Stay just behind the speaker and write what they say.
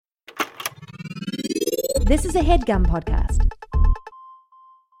This is a HeadGum podcast.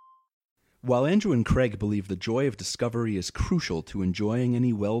 While Andrew and Craig believe the joy of discovery is crucial to enjoying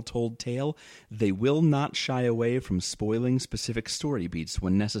any well-told tale, they will not shy away from spoiling specific story beats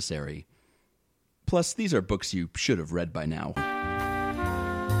when necessary. Plus, these are books you should have read by now.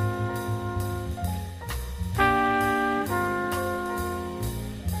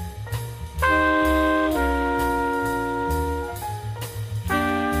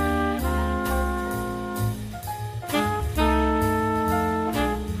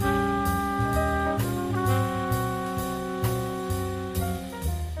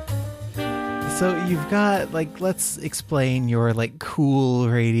 So you've got, let's explain your, cool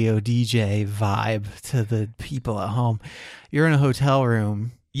radio DJ vibe to the people at home. You're in a hotel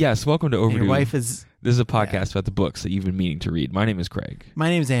room. Yes, welcome to Overdue. Your wife is... This is a podcast about the books that you've been meaning to read. My name is Craig. My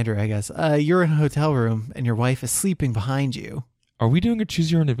name is Andrew, I guess. You're in a hotel room, and your wife is sleeping behind you. Are we doing a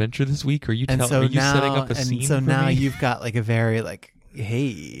Choose Your Own Adventure this week? Are you setting up a scene so for now me? You've got, a very, hey,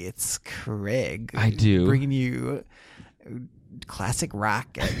 it's Craig. I do. Bringing you... classic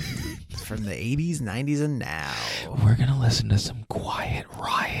rock from the 80s, 90s, and now. We're going to listen to some Quiet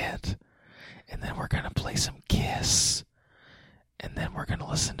Riot, and then we're going to play some Kiss, and then we're going to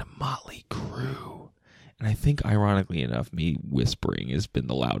listen to Motley Crue. And I think, ironically enough, me whispering has been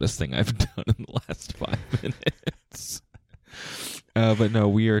the loudest thing I've done in the last 5 minutes. But no,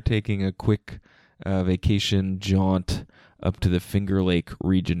 we are taking a quick vacation jaunt up to the Finger Lake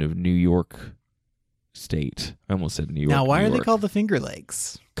region of New York State. I almost said New York. Now, why New are York. they called the Finger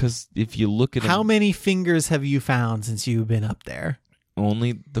Lakes? Because if you look at how many fingers have you found since you've been up there?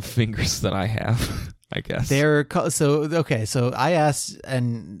 Only the fingers that I have, I guess. They're so I asked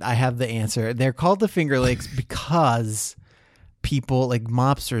and I have the answer. They're called the Finger Lakes because people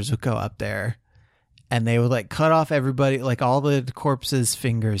mobsters would go up there and they would cut off everybody, all the corpses'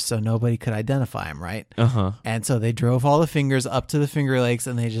 fingers so nobody could identify them, right? Uh-huh. And so they drove all the fingers up to the Finger Lakes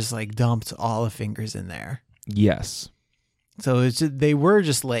and they just dumped all the fingers in there. Yes. So they were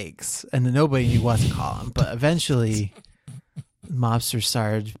just lakes and then nobody knew what to call them. But eventually mobsters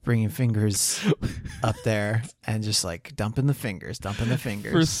started bringing fingers up there and just dumping the fingers.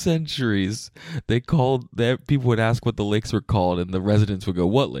 For centuries, people would ask what the lakes were called and the residents would go,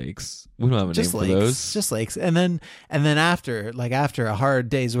 "What lakes? We don't have a name for those." Just lakes. And then after a hard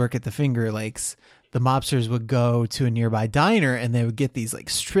day's work at the Finger Lakes, the mobsters would go to a nearby diner and they would get these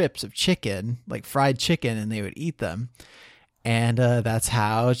strips of chicken, fried chicken, and they would eat them. And that's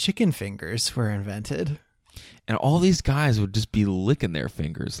how chicken fingers were invented. And all these guys would just be licking their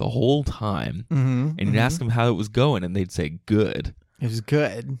fingers the whole time. Mm-hmm, and you'd ask them how it was going, and they'd say, "Good." It was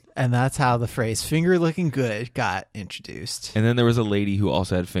good. And that's how the phrase finger looking good got introduced. And then there was a lady who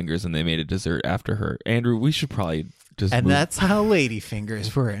also had fingers, and they made a dessert after her. Andrew, we should probably just And that's how lady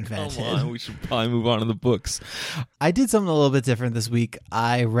fingers were invented. Come on, we should probably move on to the books. I did something a little bit different this week.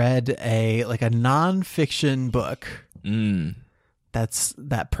 I read a nonfiction book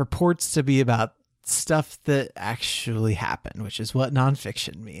that purports to be about stuff that actually happened, which is what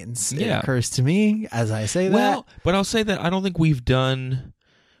nonfiction means. Yeah. It occurs to me as I say that. Well, but I'll say that I don't think we've done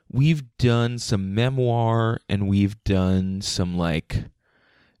some memoir and we've done some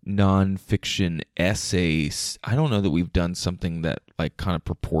nonfiction essays. I don't know that we've done something that kind of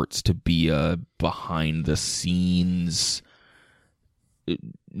purports to be a behind the scenes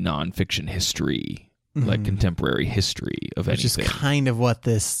nonfiction history. Contemporary history of anything. Which is kind of what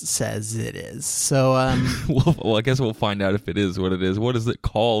this says it is. So, well, I guess we'll find out if it is what it is. What is it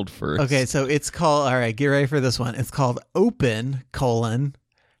called first? Okay, so it's called, all right, get ready for this one. It's called Open,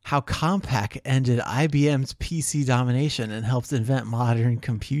 How Compaq Ended IBM's PC Domination and Helped Invent Modern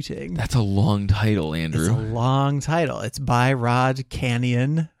Computing. That's a long title, Andrew. It's a long title. It's by Rod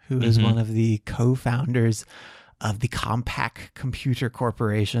Canion, who is one of the co-founders of the Compaq Computer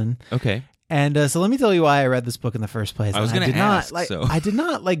Corporation. Okay. And so let me tell you why I read this book in the first place. I was going to ask. I did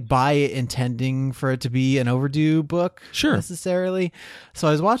not buy it intending for it to be an overdue book necessarily. So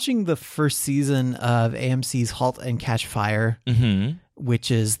I was watching the first season of AMC's *Halt and Catch Fire*, which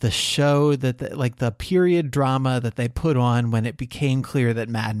is the show that the period drama that they put on when it became clear that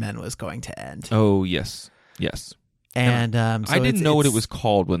Mad Men was going to end. Oh yes. And so I didn't know what it was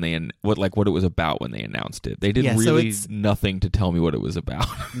called when they what it was about when they announced it. They did nothing to tell me what it was about.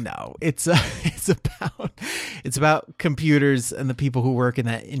 No, it's about computers and the people who work in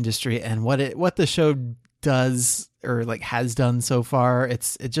that industry and what the show does or has done so far.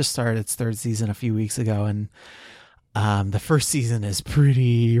 It just started its third season a few weeks ago, and the first season is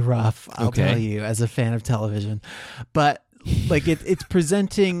pretty rough. I'll tell you, as a fan of television, but. It's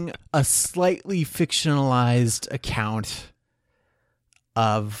presenting a slightly fictionalized account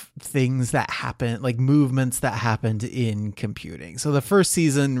of things that happen, like movements that happened in computing. So the first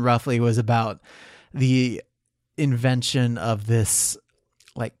season roughly was about the invention of this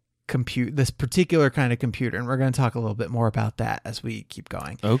this particular kind of computer, and we're going to talk a little bit more about that as we keep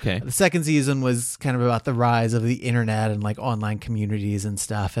going. Okay. The second season was kind of about the rise of the internet and like online communities and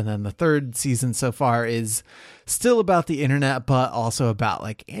stuff, and then the third season so far is still about the internet, but also about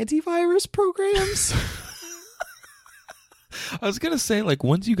like antivirus programs. I was going to say, like,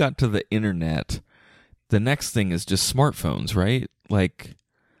 once you got to the internet, the next thing is just smartphones, right? Like,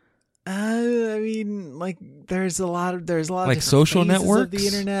 I mean, like, there's a lot of like social networks of the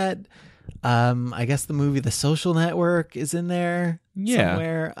internet. I guess the movie The Social Network is in there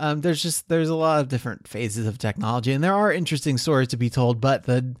somewhere. There's a lot of different phases of technology, and there are interesting stories to be told. But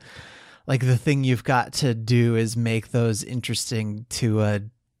the thing you've got to do is make those interesting to a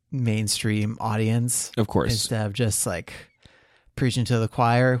mainstream audience, of course, instead of just like preaching to the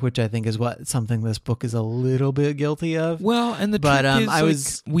choir, which I think is something this book is a little bit guilty of. Well, and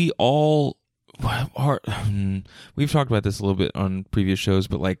we've talked about this a little bit on previous shows,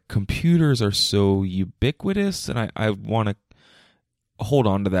 but like computers are so ubiquitous, and I want to hold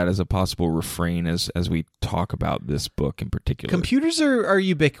on to that as a possible refrain as we talk about this book in particular. Computers are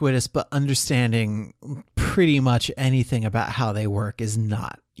ubiquitous, but understanding pretty much anything about how they work is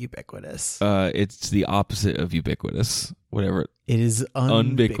not ubiquitous. It's the opposite of ubiquitous. Whatever. It is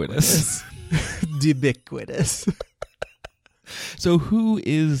ubiquitous. Ubiquitous. So who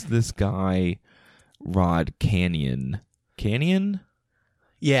is this guy, Rod Canion? Canion?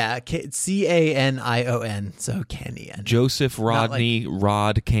 Yeah, Canion. So Canion. Joseph Rodney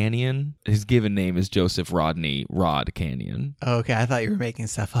Rod Canion. His given name is Joseph Rodney Rod Canion. Okay, I thought you were making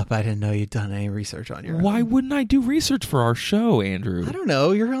stuff up. I didn't know you'd done any research on your own. Why wouldn't I do research for our show, Andrew? I don't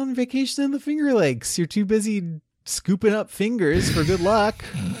know. You're on vacation in the Finger Lakes. You're too busy scooping up fingers for good luck.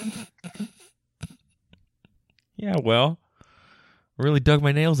 Yeah, well, I really dug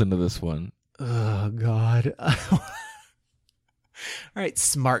my nails into this one. Oh, God. All right,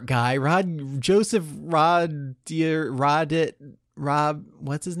 smart guy. What's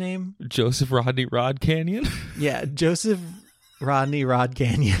his name? Joseph Rodney Rod Canion? Yeah, Joseph Rodney Rod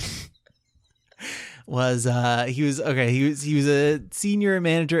Canion. He was a senior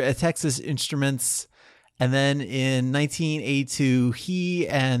manager at Texas Instruments. And then in 1982, he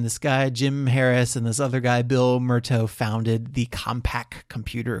and this guy, Jim Harris, and this other guy, Bill Murtaugh, founded the Compaq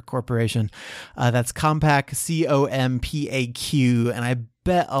Computer Corporation. That's Compaq, Compaq. And I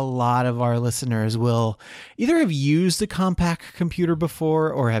bet a lot of our listeners will either have used a Compaq computer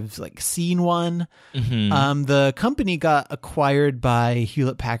before or have like seen one. Mm-hmm. The company got acquired by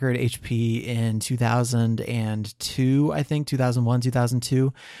Hewlett-Packard HP in 2002, I think, 2001,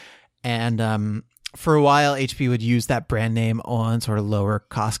 2002. And for a while, HP would use that brand name on sort of lower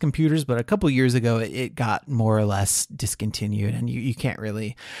cost computers, but a couple years ago, it got more or less discontinued, and you don't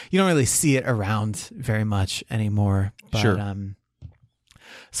really see it around very much anymore. But, sure.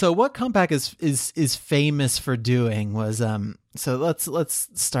 So what Compaq is famous for doing was so let's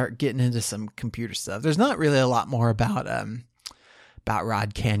start getting into some computer stuff. There's not really a lot more about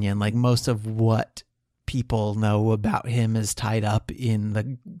Rod Canion. Like most of what people know about him is tied up in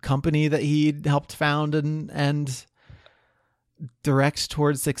the company that he helped found and direct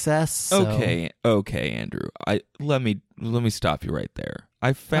towards success. So. Okay, Andrew. Let me stop you right there.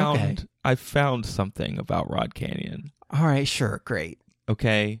 I found something about Rod Canion. All right, sure, great.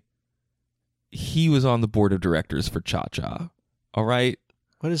 Okay. He was on the board of directors for Cha-Cha. All right?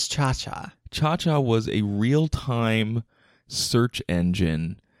 What is Cha-Cha? Cha-Cha was a real-time search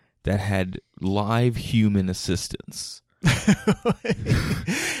engine that had live human assistance.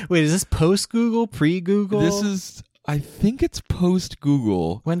 Wait, is this post-Google, pre-Google? I think it's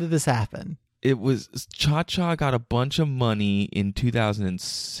post-Google. When did this happen? It was, Cha-Cha got a bunch of money in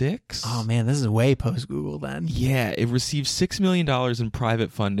 2006. Oh man, this is way post-Google then. Yeah, it received $6 million in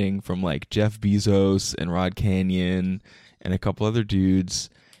private funding from like Jeff Bezos and Rod Canion and a couple other dudes.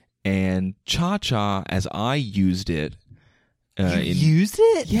 And Cha-Cha, as I used it, used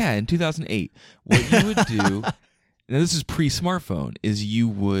it? Yeah, in 2008. What you would do, now this is pre-smartphone, is you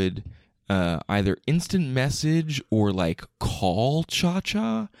would either instant message or like call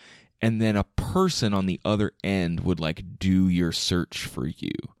Cha-Cha, and then a person on the other end would like do your search for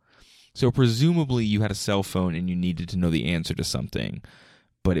you. So presumably you had a cell phone and you needed to know the answer to something,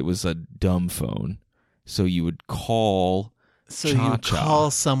 but it was a dumb phone. So you would call Cha-Cha. You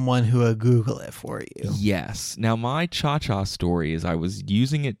call someone who would Google it for you. Yes. Now my Cha-Cha story is I was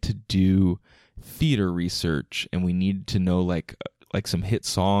using it to do theater research, and we needed to know like like some hit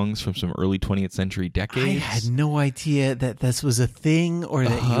songs from some early 20th century decades. I had no idea that this was a thing or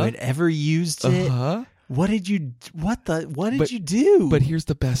that you had ever used it. What did you do? But here's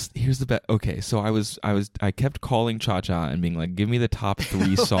the best. Okay, so I kept calling Cha Cha and being like, give me the top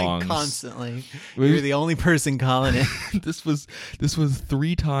 3 songs. Like constantly. You're the only person calling it. This was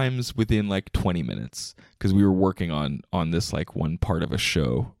 3 times within like 20 minutes because we were working on this like one part of a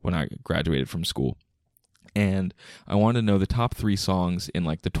show when I graduated from school. And I wanted to know the top 3 songs in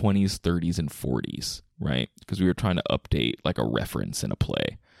like the 20s, 30s, and 40s, right? Because we were trying to update like a reference in a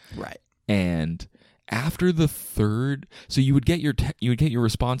play. Right. And after the third, so you would get your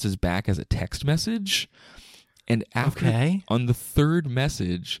responses back as a text message, and after on the third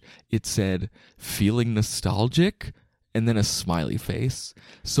message it said feeling nostalgic and then a smiley face.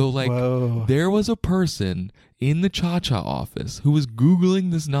 So like there was a person in the Cha Cha office who was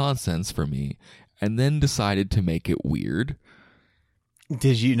Googling this nonsense for me and then decided to make it weird.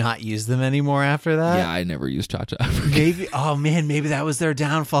 Did you not use them anymore after that? Yeah, I never used Cha Cha. Maybe that was their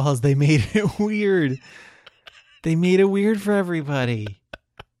downfall. They made it weird. They made it weird for everybody.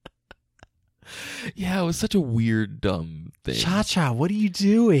 Yeah, it was such a weird, dumb thing. Cha Cha, what are you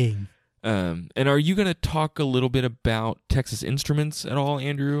doing? And are you going to talk a little bit about Texas Instruments at all,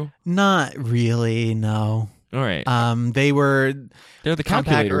 Andrew? Not really, no. All right. They're the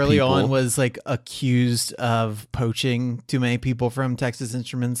calculator Compaq early people. on was like accused of poaching too many people from Texas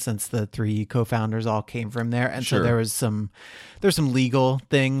Instruments since the 3 co-founders all came from there. And so there's some legal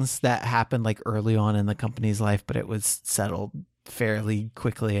things that happened like early on in the company's life, but it was settled fairly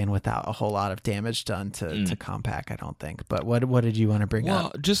quickly and without a whole lot of damage done to Compaq, I don't think. But what did you want to bring up?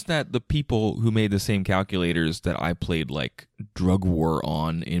 Well, just that the people who made the same calculators that I played like drug war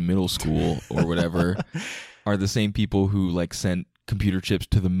on in middle school or whatever are the same people who like sent computer chips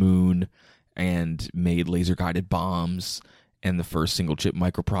to the moon and made laser guided bombs and the first single chip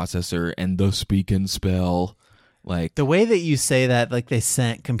microprocessor and the speak and spell. Like the way that you say that, like they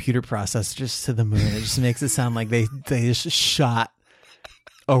sent computer processors to the moon, it just makes it sound like they just shot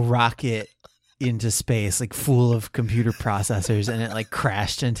a rocket into space, like full of computer processors, and it like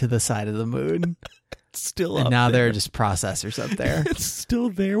crashed into the side of the moon. It's still and up now there. there are just processors up there. It's still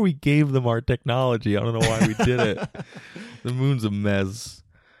there. We gave them our technology. I don't know why we did it. The moon's a mess.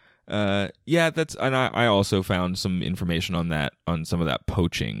 Yeah, that's, and I also found some information on that, on some of that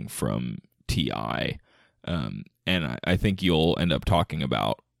poaching from TI. And I think you'll end up talking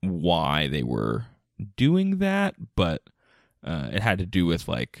about why they were doing that, but it had to do with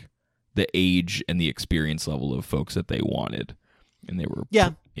like the age and the experience level of folks that they wanted, and they were yeah.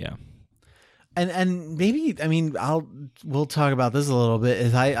 And maybe, I mean, we'll talk about this a little bit.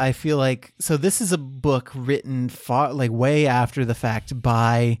 Is I feel like, so this is a book written far, like way after the fact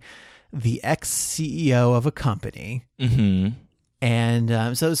by the ex-CEO of a company. Mm-hmm.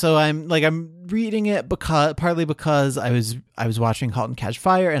 And so I'm reading it partly because I was watching *Halt and Catch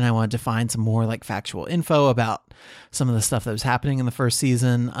Fire* and I wanted to find some more like factual info about some of the stuff that was happening in the first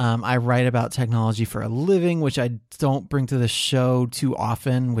season. I write about technology for a living, which I don't bring to the show too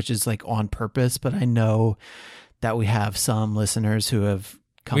often, which is like on purpose. But I know that we have some listeners who have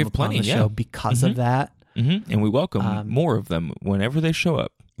come upon the show because of that, and we welcome more of them whenever they show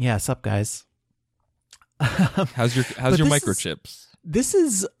up. Yeah, sup guys. How's your microchips? This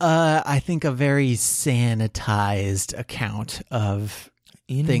is I think a very sanitized account of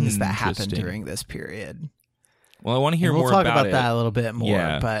things that happened during this period. Well, I want to hear more about it. We'll talk about that a little bit more,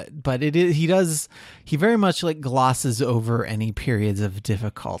 yeah. but it is, he very much like glosses over any periods of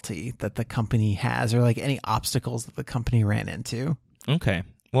difficulty that the company has or like any obstacles that the company ran into. Okay.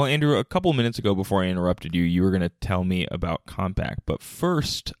 Well, Andrew, a couple minutes ago before I interrupted you, you were going to tell me about Compaq. But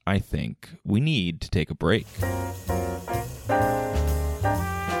first, I think we need to take a break.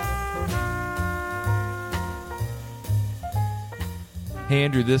 Hey,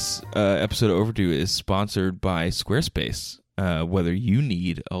 Andrew, this episode of Overdue is sponsored by Squarespace. Whether you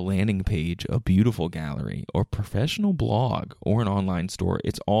need a landing page, a beautiful gallery, or professional blog, or an online store,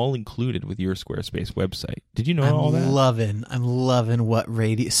 it's all included with your Squarespace website. Did you know all that? I'm loving what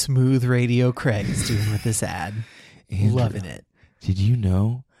smooth radio Craig is doing with this ad. Andrew, loving it. Did you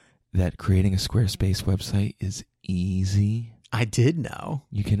know that creating a Squarespace website is easy? I did know.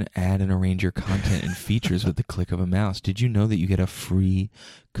 You can add and arrange your content and features with the click of a mouse. Did you know that you get a free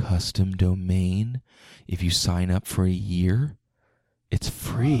custom domain if you sign up for a year? It's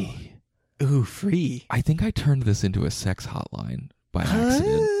free. Ooh, free. I think I turned this into a sex hotline by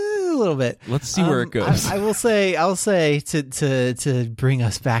accident. A little bit. Let's see where it goes. I'll say to bring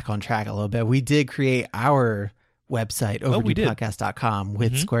us back on track a little bit, we did create our website, overduepodcast.com,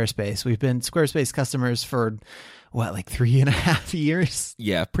 with Squarespace. We've been Squarespace customers for like 3.5 years.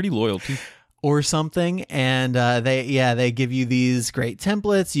 Yeah, pretty loyal too. Or something, and they give you these great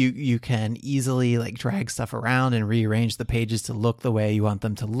templates. You can easily like drag stuff around and rearrange the pages to look the way you want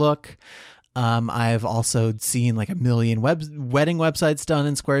them to look. I've also seen like 1 million wedding websites done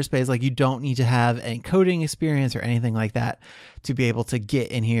in Squarespace. Like, you don't need to have any coding experience or anything like that to be able to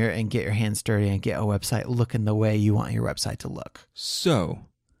get in here and get your hands dirty and get a website looking the way you want your website to look. So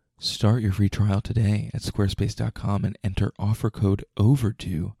start your free trial today at squarespace.com and enter offer code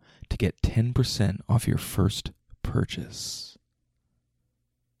OVERDUE to get 10% off your first purchase.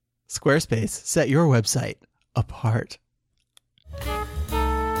 Squarespace, set your website apart.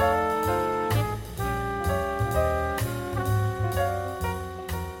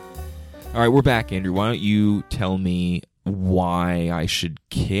 All right, we're back, Andrew. Why don't you tell me why I should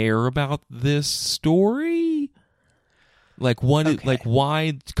care about this story? Like, what? Okay. Like,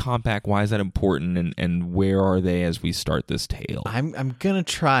 why Compaq? Why is that important? And where are they as we start this tale? I'm gonna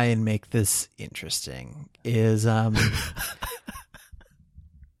try and make this interesting. It's like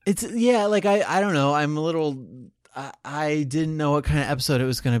I don't know. I'm a little. I didn't know what kind of episode it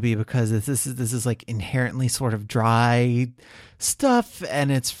was going to be because this is like inherently sort of dry stuff,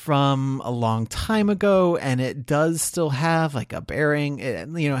 and it's from a long time ago, and it does still have like a bearing. It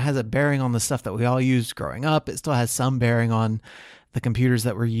has a bearing on the stuff that we all used growing up. It still has some bearing on the computers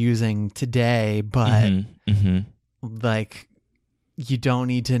that we're using today, but like, you don't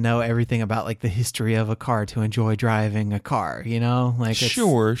need to know everything about like the history of a car to enjoy driving a car. Like,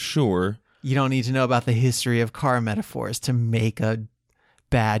 Sure. You don't need to know about the history of car metaphors to make a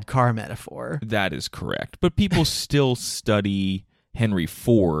bad car metaphor. That is correct. But people still study Henry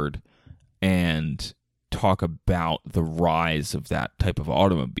Ford and talk about the rise of that type of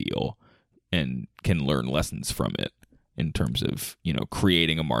automobile and can learn lessons from it in terms of,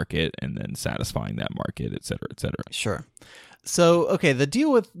 creating a market and then satisfying that market, et cetera, et cetera. Sure. So, okay,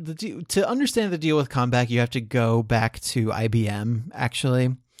 to understand the deal with Compaq, you have to go back to IBM,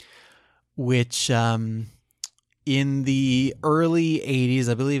 actually, which in the early 80s,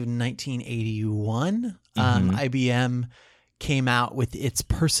 I believe 1981, IBM came out with its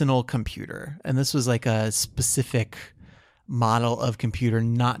personal computer. And this was like a specific model of computer,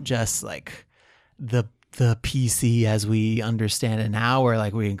 not just like the PC as we understand it now, where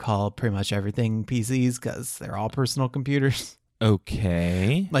like we can call pretty much everything PCs because they're all personal computers.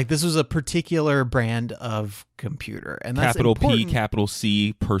 Okay. Like, this was a particular brand of computer, and that's capital important. P, capital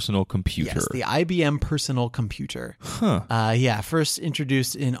C, personal computer. Yes, the IBM personal computer. Huh. First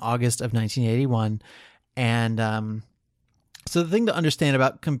introduced in August of 1981, and so the thing to understand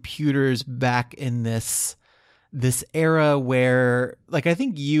about computers back in this era, where like I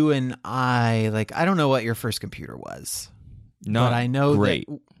think you and I don't know what your first computer was. Not but I know great.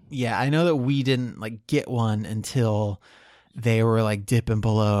 I know that we didn't like get one until they were like dipping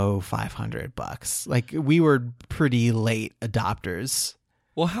below $500. Like, we were pretty late adopters.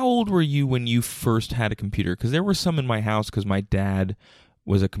 Well, how old were you when you first had a computer? Because there were some in my house because my dad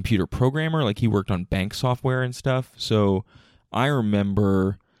was a computer programmer. Like, he worked on bank software and stuff. So I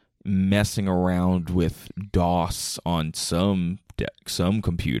remember messing around with DOS on some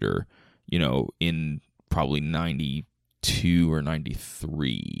computer, in probably 92 or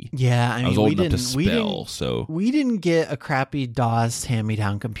 93. Yeah, I was old enough to spell, so we didn't get a crappy DOS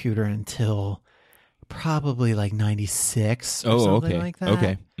hand-me-down computer until probably like 96 or something like that.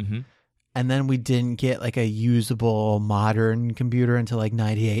 Okay. Mm-hmm. And then we didn't get like a usable modern computer until like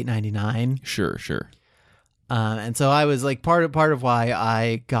 98, 99. Sure. And so I was like, part of why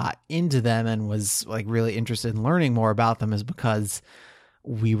I got into them and was like really interested in learning more about them is because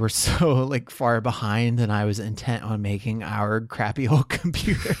we were so like far behind, and I was intent on making our crappy old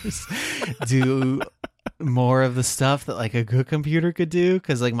computers do more of the stuff that like a good computer could do.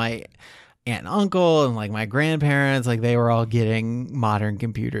 Cause like my aunt and uncle and like my grandparents, like they were all getting modern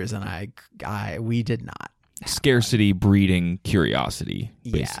computers, and we did not. Scarcity breeding curiosity,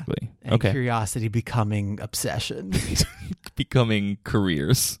 basically. Yeah. And curiosity becoming obsession. Becoming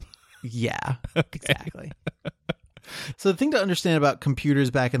careers. Yeah, exactly. So the thing to understand about computers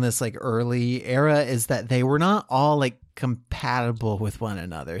back in this like early era is that they were not all like compatible with one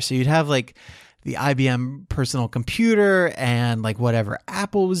another. So you'd have like the IBM personal computer and like whatever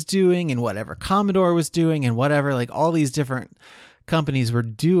Apple was doing and whatever Commodore was doing and whatever like all these different companies were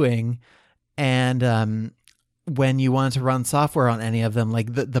doing. And when you wanted to run software on any of them,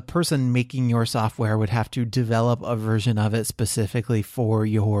 like the person making your software would have to develop a version of it specifically for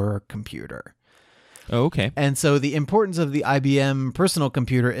your computer. Oh, okay. And so the importance of the IBM personal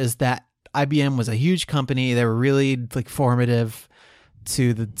computer is that IBM was a huge company. They were really like formative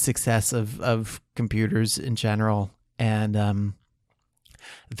to the success of computers in general. And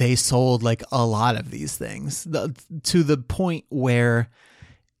they sold like a lot of these things to the point where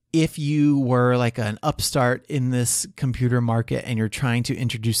if you were like an upstart in this computer market and you're trying to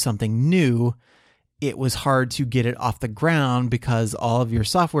introduce something new, it was hard to get it off the ground because all of your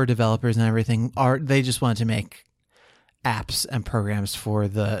software developers and everything they just wanted to make apps and programs for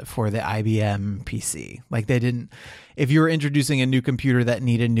the IBM PC. Like they didn't, if you were introducing a new computer that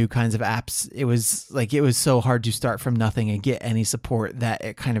needed new kinds of apps, it was so hard to start from nothing and get any support that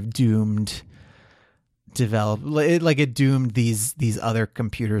it kind of doomed it doomed these other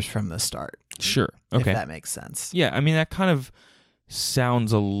computers from the start. Sure. Okay. If that makes sense. Yeah, I mean that kind of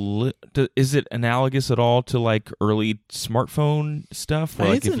sounds is it analogous at all to like early smartphone stuff? Or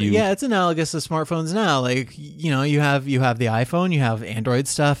like it's analogous to smartphones now. Like, you know, you have the iPhone, you have Android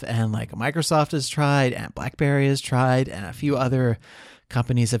stuff, and like Microsoft has tried, and BlackBerry has tried, and a few other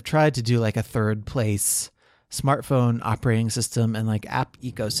companies have tried to do like a third place smartphone operating system and like app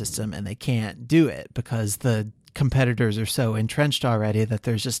ecosystem, and they can't do it because the competitors are so entrenched already that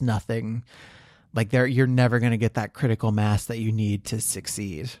there's just nothing like you're never going to get that critical mass that you need to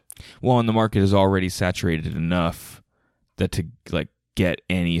succeed. Well, and the market is already saturated enough that to like get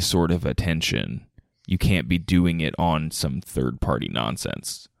any sort of attention, you can't be doing it on some third party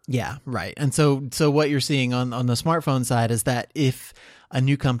nonsense. Yeah, right. And so what you're seeing on the smartphone side is that if a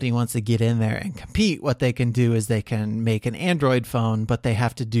new company wants to get in there and compete, what they can do is they can make an Android phone, but they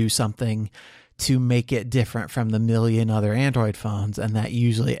have to do something to make it different from the million other Android phones. And that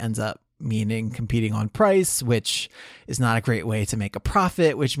usually ends up meaning competing on price, which is not a great way to make a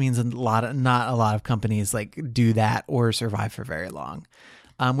profit, which means not a lot of companies like do that or survive for very long,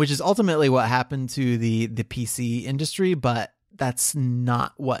 which is ultimately what happened to the PC industry. But that's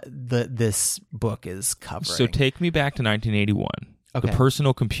not what this book is covering. So take me back to 1981. Okay. The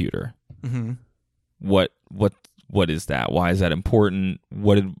personal computer. Mm-hmm. What is that? Why is that important?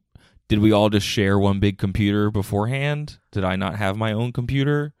 Did we all just share one big computer beforehand? Did I not have my own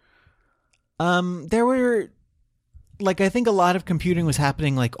computer? There were like I think a lot of computing was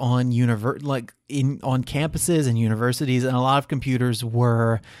happening like on campuses and universities, and a lot of computers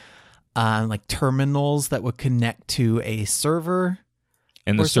were like terminals that would connect to a server.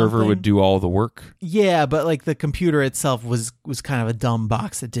 And the server would do all the work? Yeah, but like the computer itself was kind of a dumb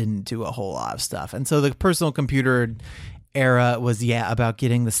box that didn't do a whole lot of stuff. And so the personal computer era was, about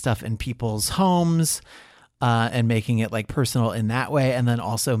getting the stuff in people's homes and making it like personal in that way. And then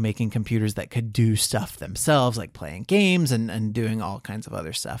also making computers that could do stuff themselves, like playing games and doing all kinds of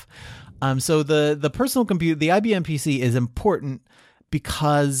other stuff. So the personal computer, the IBM PC is important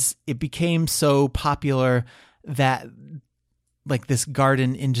because it became so popular that like this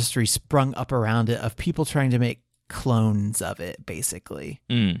garden industry sprung up around it of people trying to make clones of it, basically.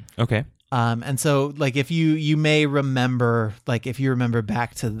 Okay. And so like if you may remember, like if you remember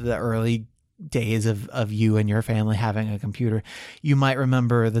back to the early days of you and your family having a computer, you might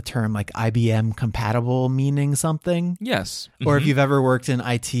remember the term like IBM compatible meaning something. Yes. Mm-hmm. Or if you've ever worked in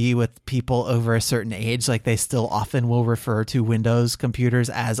IT with people over a certain age, like they still often will refer to Windows computers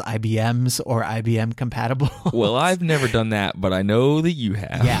as IBMs or IBM compatible. Well, I've never done that, but I know that you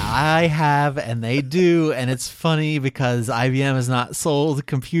have. Yeah, I have, and they do. And it's funny because IBM has not sold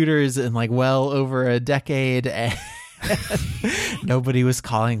computers in like well over a decade, and nobody was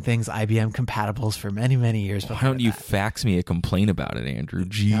calling things IBM compatibles for many, many years. Why don't you fax me a complaint about it, Andrew?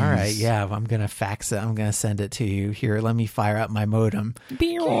 Jeez. All right, yeah, I'm going to fax it. I'm going to send it to you. Here, let me fire up my modem.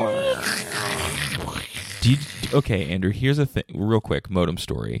 Okay, Andrew, here's a thing, real quick, modem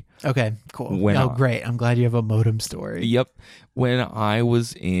story. Okay, cool. Great. I'm glad you have a modem story. Yep. When I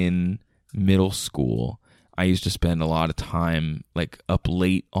was in middle school, I used to spend a lot of time like up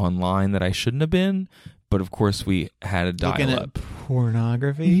late online that I shouldn't have been. But of course, we had a dial-up. Looking at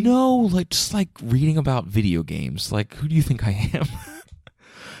pornography? No, like just like reading about video games. Like, who do you think I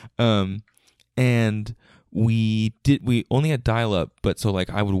am? And we only had dial-up, but so like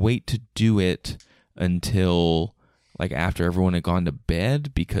I would wait to do it until like after everyone had gone to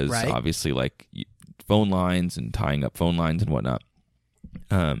bed because obviously like phone lines and tying up phone lines and whatnot.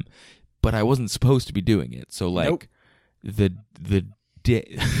 But I wasn't supposed to be doing it. So like the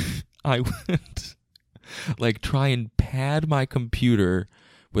day I would like try and pad my computer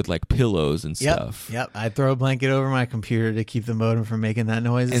with like pillows and stuff. Yep. I'd throw a blanket over my computer to keep the modem from making that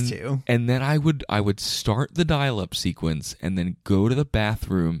noise too. And then I would start the dial-up sequence and then go to the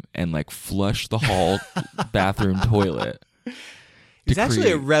bathroom and like flush the hall bathroom toilet It's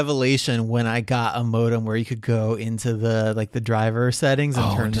actually a revelation when I got a modem where you could go into the driver settings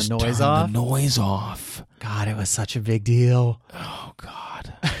and turn the noise off. God, it was such a big deal. Oh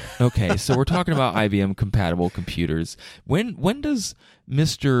God. Okay, so we're talking about IBM compatible computers. When does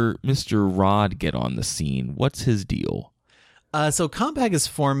Mr. Rod get on the scene? What's his deal? So Compaq is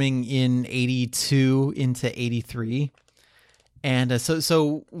forming in 82 into 83. And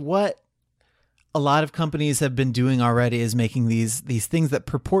so what a lot of companies have been doing already is making these things that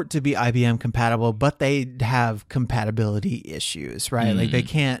purport to be IBM compatible, but they have compatibility issues, right? Like they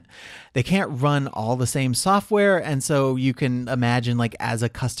can't run all the same software. And so you can imagine, like, as a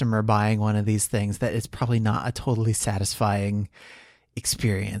customer buying one of these things, that it's probably not a totally satisfying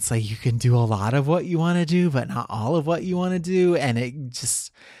experience. Like, you can do a lot of what you want to do, but not all of what you want to do. And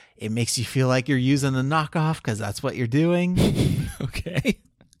it makes you feel like you're using the knockoff because that's what you're doing. Okay.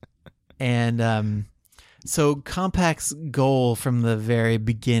 And so Compaq's goal from the very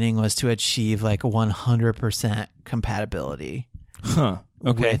beginning was to achieve like 100% compatibility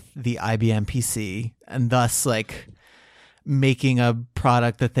with the IBM PC, and thus like making a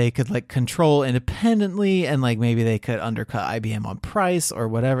product that they could like control independently, and like maybe they could undercut IBM on price or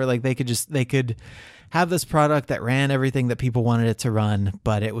whatever. Like they could have this product that ran everything that people wanted it to run,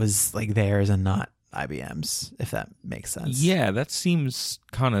 but it was like theirs and not IBM's, if that makes sense. Yeah, that seems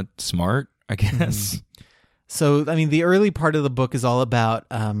kind of smart, I guess. Mm-hmm. So, I mean, the early part of the book is all about,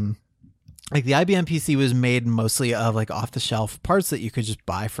 like, the IBM PC was made mostly of like off-the-shelf parts that you could just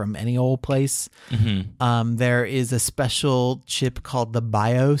buy from any old place. Mm-hmm. There is a special chip called the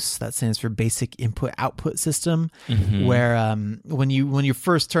BIOS, that stands for Basic Input Output System, mm-hmm. where when you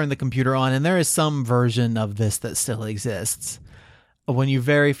first turn the computer on, and there is some version of this that still exists. When you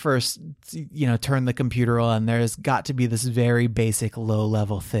very first, turn the computer on, there's got to be this very basic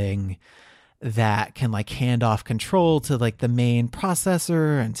low-level thing that can like hand off control to like the main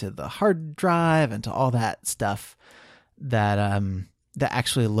processor and to the hard drive and to all that stuff that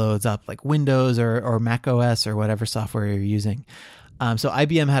actually loads up like Windows or Mac OS or whatever software you're using. So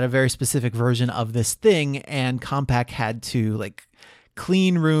IBM had a very specific version of this thing, and Compaq had to like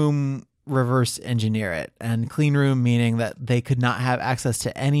clean room reverse engineer it. And clean room meaning that they could not have access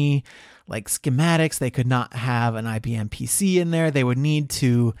to any like schematics. They could not have an IBM PC in there. They would need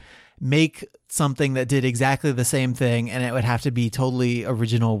to make something that did exactly the same thing, and it would have to be totally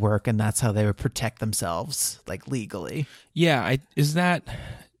original work, and that's how they would protect themselves like legally. Yeah,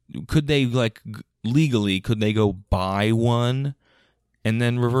 could they like legally could they go buy one and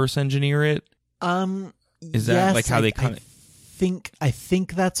then reverse engineer it? Is that yes, like how they kind of I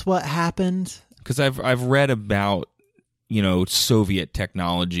think that's what happened. Because I've read about Soviet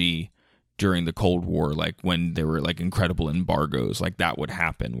technology during the Cold War, like when there were like incredible embargoes, like that would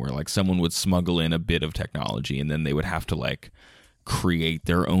happen where like someone would smuggle in a bit of technology and then they would have to like create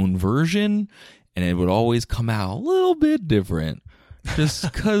their own version, and it would always come out a little bit different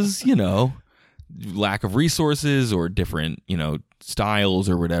just because lack of resources or different styles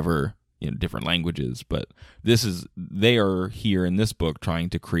or whatever, different languages. But they are here in this book trying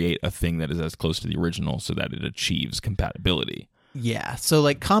to create a thing that is as close to the original so that it achieves compatibility. Yeah, so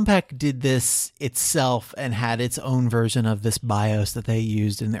like Compaq did this itself and had its own version of this BIOS that they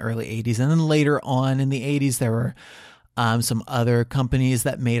used in the early 80s. And then later on in the 80s, there were some other companies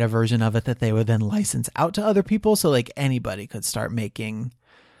that made a version of it that they would then license out to other people. So like anybody could start making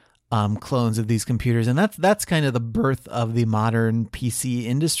clones of these computers. And that's kind of the birth of the modern PC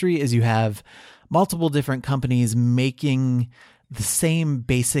industry, is you have multiple different companies making the same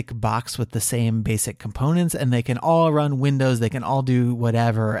basic box with the same basic components, and they can all run Windows, they can all do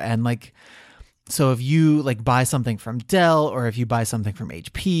whatever. And like, so if you like buy something from Dell, or if you buy something from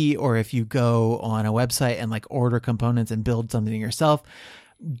HP, or if you go on a website and like order components and build something yourself,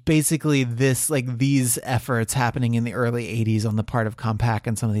 basically these efforts happening in the early 80s on the part of Compaq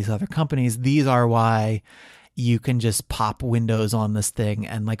and some of these other companies, these are why you can just pop Windows on this thing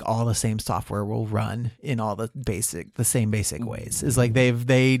and like all the same software will run in all the same basic ways. Is like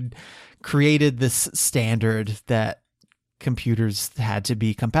they created this standard that computers had to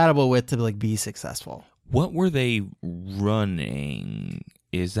be compatible with to like be successful. What were they running?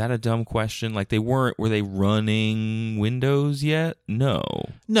 Is that a dumb question? Like were they running Windows yet? No,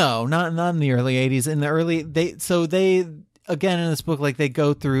 not in the early 80s. In the early, they again in this book, like they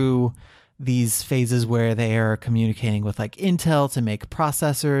go through these phases where they are communicating with like Intel to make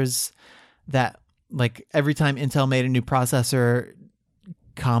processors that like every time Intel made a new processor,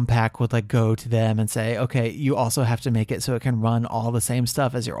 Compaq would like go to them and say, okay, you also have to make it so it can run all the same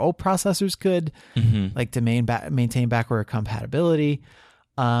stuff as your old processors could, mm-hmm. like to maintain backward compatibility.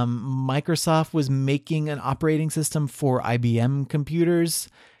 Microsoft was making an operating system for IBM computers,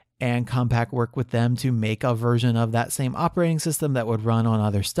 and Compaq worked with them to make a version of that same operating system that would run on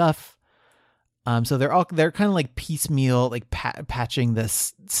other stuff. So they're kind of like piecemeal, like patching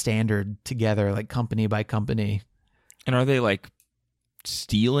this standard together, like company by company. And are they like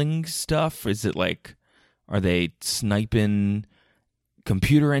stealing stuff? Is it like, are they sniping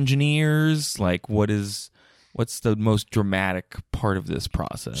computer engineers? Like, what's the most dramatic part of this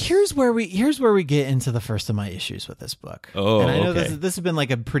process? Here's where we get into the first of my issues with this book. Oh, and I know okay. this has been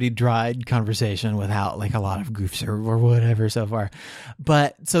like a pretty dry conversation without like a lot of goofs or whatever so far.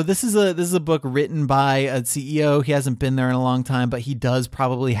 But so this is a book written by a CEO. He hasn't been there in a long time, but he does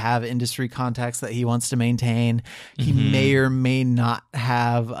probably have industry contacts that he wants to maintain. He may or may not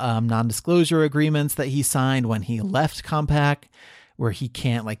have non-disclosure agreements that he signed when he left Compaq, where he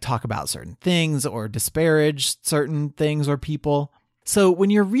can't like talk about certain things or disparage certain things or people. So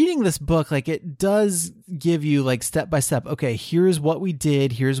when you're reading this book, like it does give you like step by step, okay, here's what we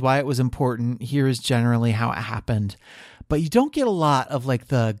did, here's why it was important, here's generally how it happened. But you don't get a lot of like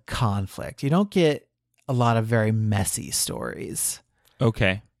the conflict. You don't get a lot of very messy stories.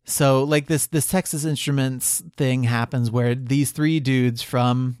 Okay. So like this Texas Instruments thing happens where these three dudes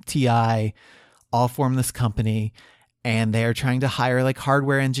from TI all form this company, and they're trying to hire like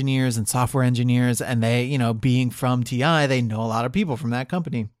hardware engineers and software engineers. And they, you know, being from TI, they know a lot of people from that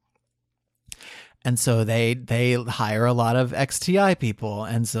company. And so they hire a lot of ex-TI people.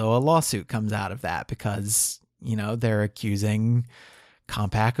 And so a lawsuit comes out of that because, you know, they're accusing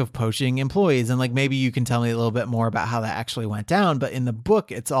Compaq of poaching employees. And like, maybe you can tell me a little bit more about how that actually went down. But in the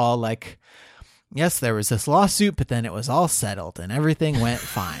book, it's all like, yes, there was this lawsuit, but then it was all settled and everything went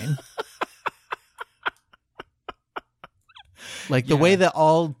fine. Like the way that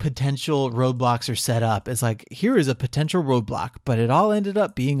all potential roadblocks are set up is like, here is a potential roadblock, but it all ended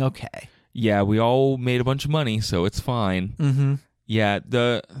up being okay. Yeah, we all made a bunch of money, so it's fine. Mm-hmm. Yeah,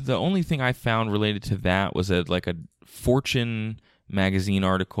 the only thing I found related to that was a Fortune magazine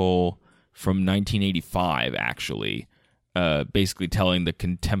article from 1985, actually, basically telling the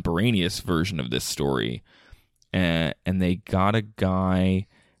contemporaneous version of this story. And they got a guy,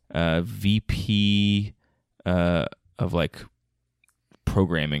 VP of like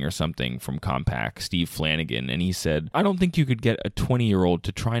programming or something from Compaq, Steve Flanagan, and he said, I don't think you could get a 20-year-old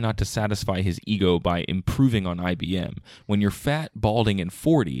to try not to satisfy his ego by improving on IBM. When you're fat, balding, and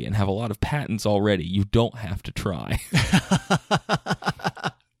 40 and have a lot of patents already, you don't have to try.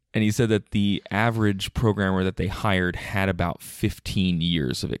 And he said that the average programmer that they hired had about 15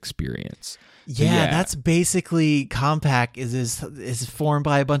 years of experience. Yeah, that's basically Compaq is formed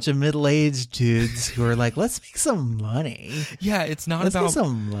by a bunch of middle-aged dudes who are like, let's make some money. Yeah, it's not let's about get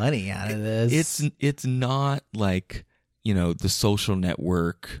some money out of this. It's not like, you know, The Social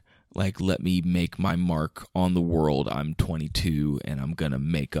Network, like, let me make my mark on the world. I'm 22 and I'm gonna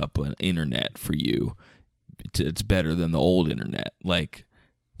make up an internet for you. It's better than the old internet. Like,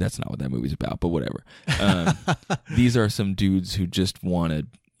 that's not what that movie's about, but whatever. These are some dudes who just want to,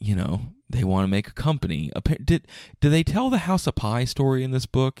 you know, they want to make a company. Did they tell the House of Pie story in this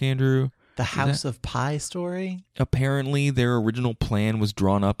book, Andrew? The House of Pie story? Apparently, their original plan was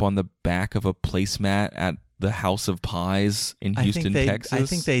drawn up on the back of a placemat at the House of Pies in Houston, Texas. I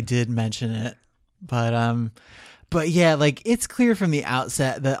think they did mention it, but yeah, like it's clear from the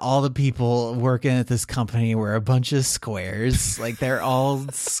outset that all the people working at this company were a bunch of squares. Like they're all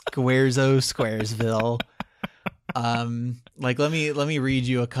Squaresville. Like let me read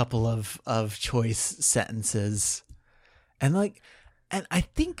you a couple of choice sentences. And I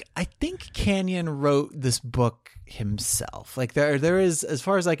think Canion wrote this book himself. Like there is, as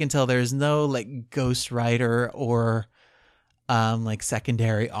far as I can tell, there is no like ghostwriter or like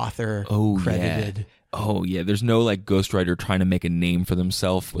secondary author credited. Yeah. Oh yeah, there's no like ghostwriter trying to make a name for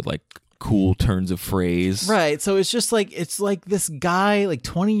themselves with like cool turns of phrase. Right. So it's just like, it's like this guy, like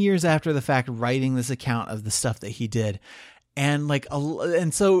 20 years after the fact, writing this account of the stuff that he did. And like,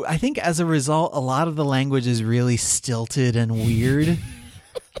 and so I think as a result, a lot of the language is really stilted and weird.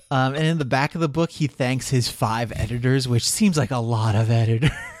 And in the back of the book, he thanks his 5 editors, which seems like a lot of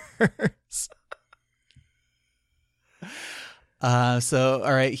editors. So,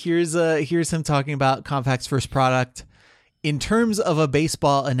 all right, here's him talking about Compaq's first product. In terms of a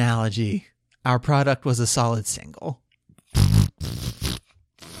baseball analogy, our product was a solid single.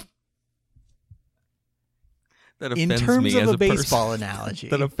 That offends me as a baseball analogy.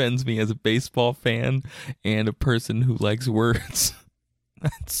 That offends me as a baseball fan and a person who likes words.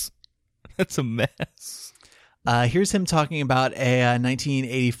 That's a mess. Here's him talking about a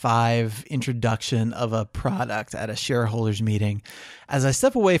 1985 introduction of a product at a shareholders meeting. As I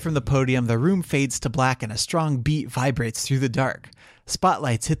step away from the podium, the room fades to black and a strong beat vibrates through the dark.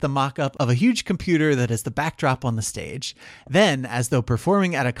 Spotlights hit the mock-up of a huge computer that is the backdrop on the stage. Then, as though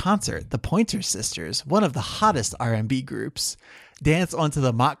performing at a concert, the Pointer Sisters, one of the hottest R&B groups, dance onto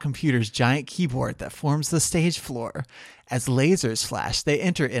the mock computer's giant keyboard that forms the stage floor. As lasers flash, they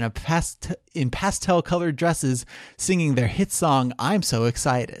enter in pastel-colored dresses, singing their hit song, I'm So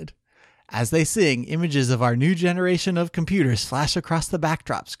Excited. As they sing, images of our new generation of computers flash across the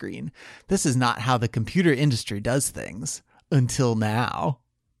backdrop screen. This is not how the computer industry does things. Until now.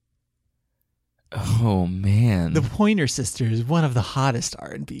 Oh, man. The Pointer Sisters, one of the hottest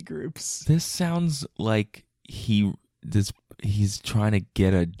R&B groups. This sounds like he's trying to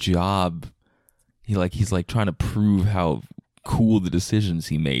get a job. He's trying to prove how cool the decisions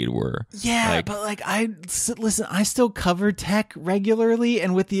he made were. Yeah, but I still cover tech regularly,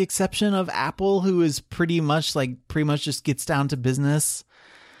 and with the exception of Apple, who is pretty much just gets down to business.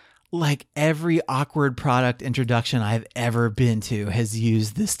 Like every awkward product introduction I've ever been to has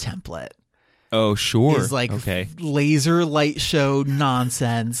used this template. Oh, sure. It's like okay. Laser light show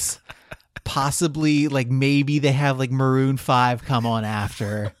nonsense. Possibly maybe they have Maroon 5 come on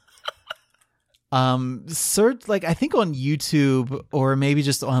after. Search I think on YouTube or maybe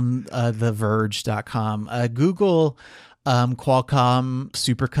just on theverge.com. Google Qualcomm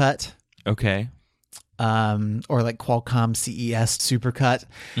Supercut. Okay. Or Qualcomm CES Supercut,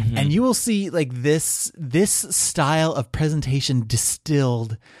 and you will see this style of presentation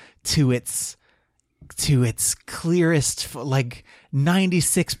distilled to its clearest,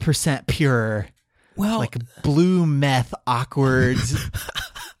 96% pure, blue meth awkward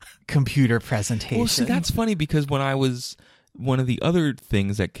computer presentation. Well, see, that's funny because one of the other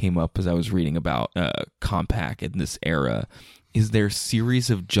things that came up as I was reading about Compaq in this era is their series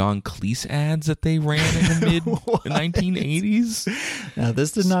of John Cleese ads that they ran in the mid-1980s. Now,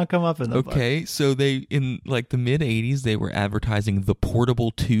 this did not come up in the book. Okay, so they, in the mid-80s, they were advertising the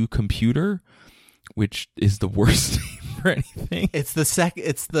Portable 2 computer, which is the worst name for anything. It's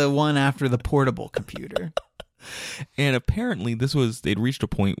the one after the portable computer. And apparently they'd reached a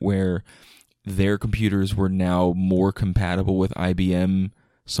point where their computers were now more compatible with IBM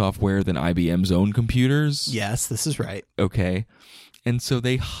software than IBM's own computers. Yes, this is right. Okay. And so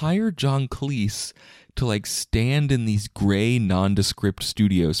they hired John Cleese to stand in these gray nondescript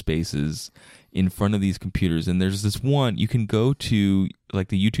studio spaces in front of these computers. And there's this one, you can go to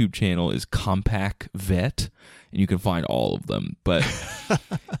the YouTube channel is Compaq Vet, and you can find all of them. But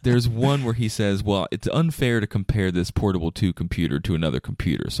there's one where he says, well, it's unfair to compare this Portable 2 computer to another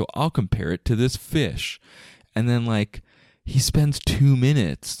computer, so I'll compare it to this fish. And then he spends 2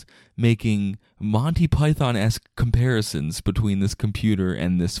 minutes making Monty Python-esque comparisons between this computer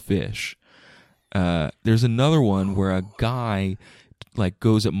and this fish. There's another one where a guy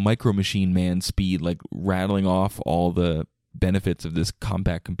goes at Micro Machine Man speed, rattling off all the benefits of this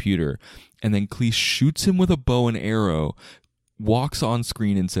Compaq computer, and then Cleese shoots him with a bow and arrow, walks on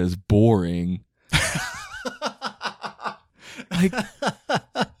screen and says, boring.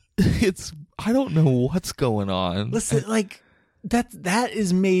 It's, I don't know what's going on. Listen, that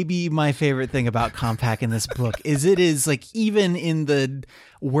is maybe my favorite thing about Compaq in this book is it is even in the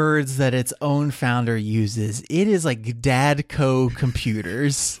words that its own founder uses, it is Dadco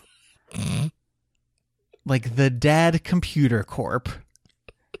computers. The Dad Computer Corp.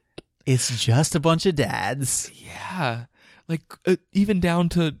 It's just a bunch of dads. Yeah. Even down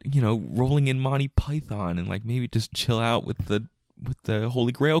to, rolling in Monty Python and maybe just chill out with the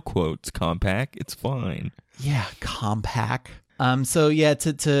Holy Grail quotes, Compaq. It's fine. Yeah, Compaq. So yeah,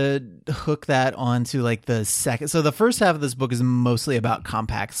 to hook that onto the second. So the first half of this book is mostly about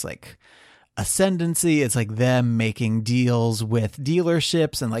Compaq's ascendancy. It's them making deals with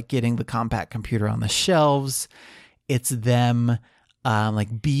dealerships and getting the Compaq computer on the shelves. It's them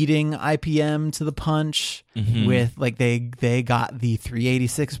beating IBM to the punch with they got the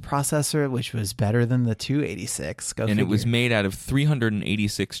 386 processor, which was better than the 286. And it was made out of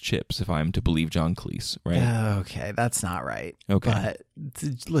 386 chips, if I'm to believe John Cleese, right? Okay, that's not right. Okay. But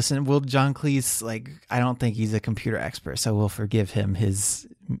listen, John Cleese, I don't think he's a computer expert, so we'll forgive him his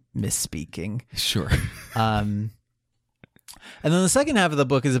misspeaking. Sure. And then the second half of the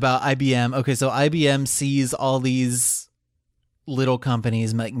book is about IBM. Okay, so IBM sees all these little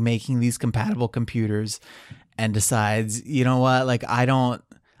companies making these compatible computers and decides, you know what, I don't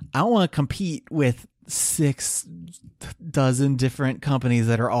want to compete with 6 dozen different companies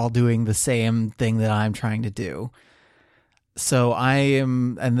that are all doing the same thing that I'm trying to do. So I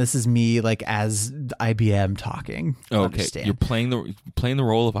am, and this is me like as IBM talking. Oh, okay, you're playing the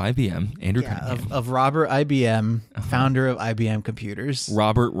role of IBM, Andrew Cunningham. Of Robert IBM, founder of IBM Computers.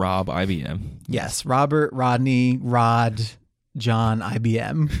 Rob IBM. Yes, Robert, Rodney, Rod, John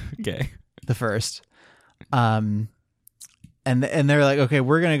IBM. Okay, the first. And they're like, okay,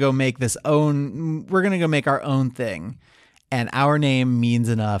 we're gonna go make our own thing. And our name means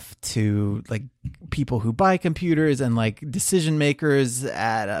enough to like people who buy computers and like decision makers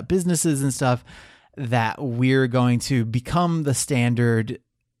at businesses and stuff that we're going to become the standard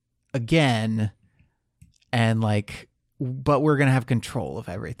again. And like, but we're going to have control of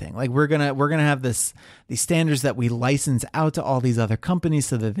everything. Like we're going to have these standards that we license out to all these other companies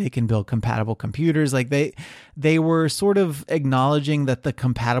so that they can build compatible computers. Like they were sort of acknowledging that the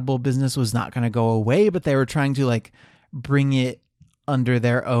compatible business was not going to go away, but they were trying to like bring it under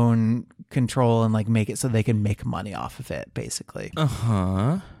their own control and like make it so they can make money off of it, basically.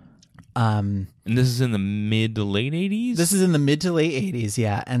 And this is in the mid to late 80s? This is in the mid to late 80s,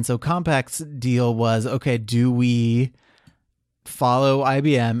 yeah. And so Compaq's deal was, okay, do we follow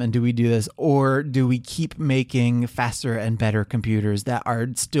IBM and do we do this, or do we keep making faster and better computers that are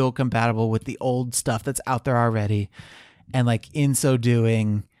still compatible with the old stuff that's out there already? And like in so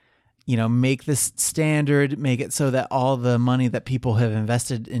doing, you know, make this standard, make it so that all the money that people have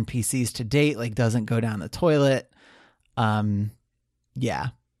invested in PCs to date, like doesn't go down the toilet. Yeah.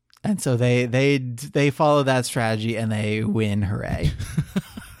 And so they follow that strategy and they win. Hooray.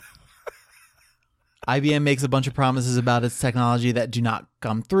 IBM makes a bunch of promises about its technology that do not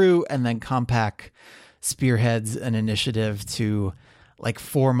come through. And then Compaq spearheads an initiative to like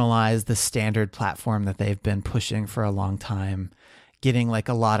formalize the standard platform that they've been pushing for a long time, getting like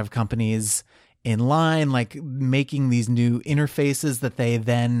a lot of companies in line, like making these new interfaces that they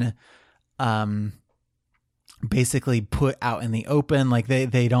then basically put out in the open. Like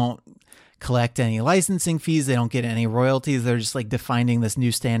they don't collect any licensing fees. They don't get any royalties. They're just like defining this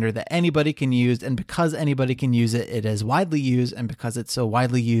new standard that anybody can use. And because anybody can use it, it is widely used. And because it's so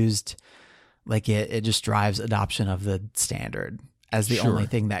widely used, like it just drives adoption of the standard as the only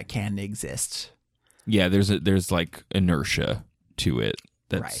thing that can exist. Yeah, there's like inertia to it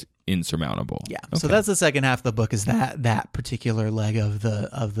that's insurmountable. Yeah. Okay. So that's the second half of the book, is that particular leg of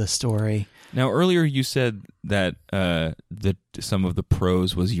the story. Now, earlier you said that some of the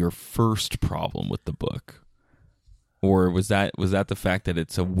prose was your first problem with the book, or was that the fact that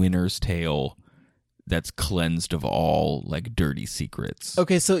it's a winner's tale that's cleansed of all like dirty secrets?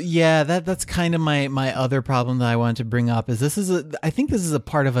 Okay, so yeah, that's kind of my other problem that I wanted to bring up. Is I think this is a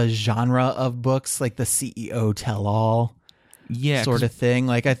part of a genre of books, like the CEO tell-all. Yeah, sort of thing.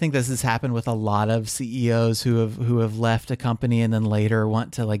 Like I think this has happened with a lot of CEOs who have left a company and then later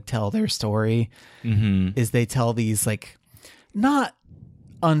want to like tell their story. Mm-hmm. Is they tell these like not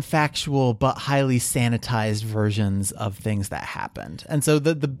unfactual but highly sanitized versions of things that happened. And so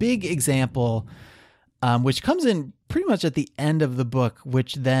the big example, which comes in pretty much at the end of the book,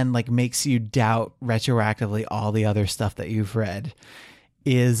 which then like makes you doubt retroactively all the other stuff that you've read,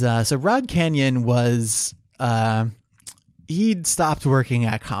 is so Rod Canion was he'd stopped working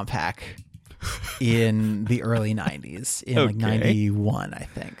at Compaq in the early 90s, in like 91, I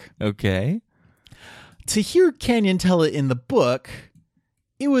think. Okay. To hear Canion tell it in the book,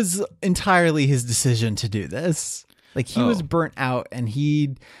 it was entirely his decision to do this. Like he was burnt out and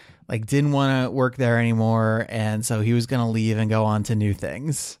he like didn't want to work there anymore, and so he was going to leave and go on to new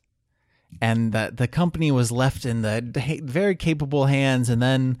things. And that the company was left in the very capable hands, and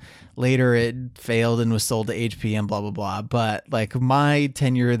then later it failed and was sold to HP and blah, blah, blah. But like my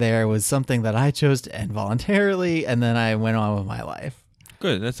tenure there was something that I chose to end voluntarily, and then I went on with my life.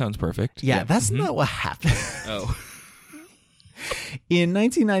 Good. That sounds perfect. Yeah, that's not what happened. Oh. In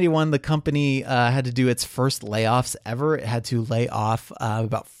 1991, the company had to do its first layoffs ever. It had to lay off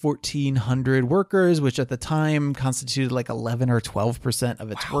about 1,400 workers, which at the time constituted like 11 or 12%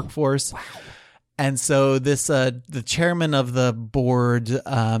 of its workforce. Wow. And so this, the chairman of the board,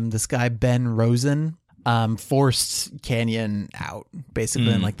 this guy, Ben Rosen, forced Canion out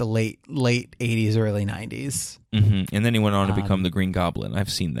basically in like the late 80s, early 90s. Mm-hmm. And then he went on to become the Green Goblin. I've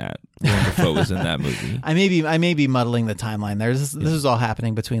seen that. Willem Dafoe was in that movie. I may be muddling the timeline there. This is all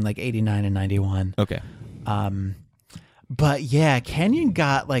happening between like 89 and 91. Okay. But yeah, Canion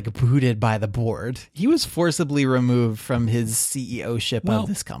got like booted by the board. He was forcibly removed from his CEO-ship of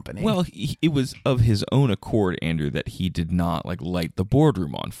this company. Well, it was of his own accord, Andrew, that he did not like light the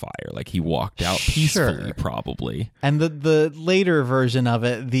boardroom on fire. Like he walked out peacefully, probably. And the later version of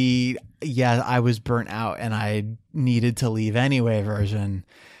it, I was burnt out and I needed to leave anyway version,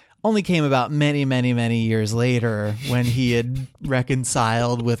 only came about many, many, many years later when he had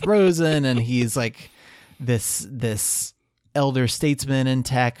reconciled with Rosen, and he's like this elder statesman in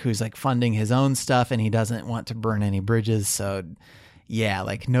tech who's like funding his own stuff, and he doesn't want to burn any bridges. So yeah,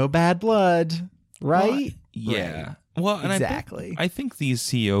 like no bad blood, right? Well, yeah. Right. Well, and exactly. I think these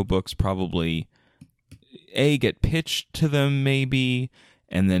CEO books probably A, get pitched to them maybe,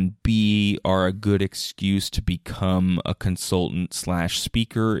 and then B, are a good excuse to become a consultant /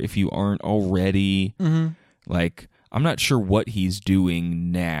 speaker if you aren't already. Mm-hmm. Like, I'm not sure what he's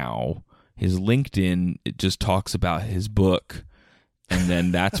doing now. His LinkedIn, it just talks about his book, and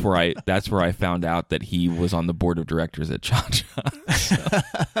then that's where I found out that he was on the board of directors at Cha-Cha.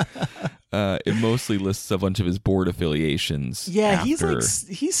 So, it mostly lists a bunch of his board affiliations. Yeah,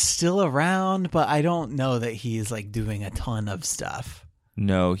 he's still around, but I don't know that he's like doing a ton of stuff.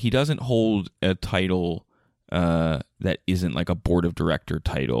 No, he doesn't hold a title that isn't like a board of director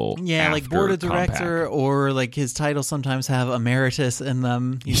title. Yeah, like board of director, or like his titles sometimes have emeritus in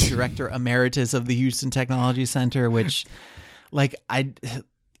them. He's director emeritus of the Houston Technology Center, which like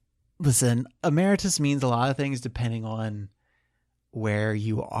listen, emeritus means a lot of things depending on where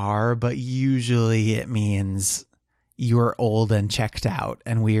you are, but usually it means you're old and checked out,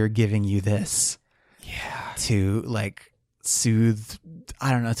 and we are giving you this to like soothe,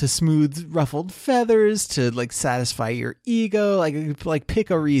 I don't know, to smooth ruffled feathers, to like satisfy your ego, like pick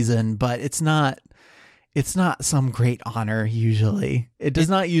a reason, but it's not some great honor usually. It does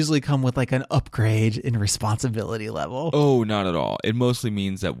not usually come with like an upgrade in responsibility level. Oh, not at all. It mostly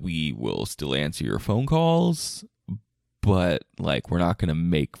means that we will still answer your phone calls, but like we're not going to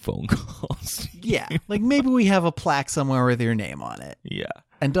make phone calls. Yeah, like maybe we have a plaque somewhere with your name on it. Yeah.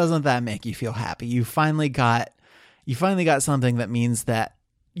 And doesn't that make you feel happy? You finally got something that means that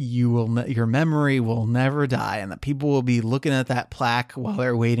your memory will never die, and that people will be looking at that plaque while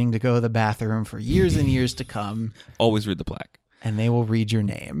they're waiting to go to the bathroom for years and years to come. Always read the plaque. And they will read your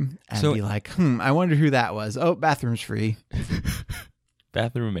name and be like, I wonder who that was. Oh, bathroom's free.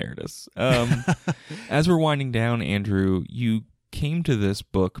 Bathroom emeritus. As we're winding down, Andrew, you came to this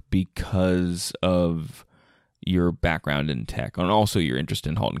book because of your background in tech and also your interest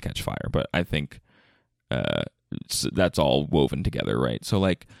in Halt and Catch Fire. But I think that's all woven together, right? So,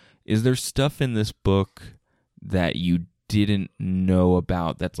 like, is there stuff in this book that you didn't know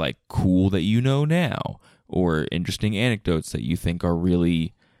about that's, like, cool that you know now? Or interesting anecdotes that you think are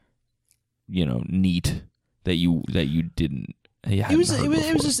really, neat that you didn't? It was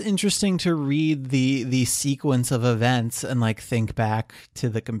just interesting to read the sequence of events and like think back to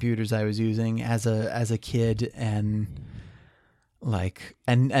the computers I was using as a kid and like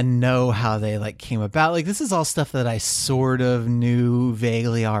and know how they like came about. Like this is all stuff that I sort of knew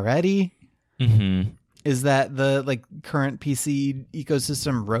vaguely already. Mm-hmm. Is that the like current PC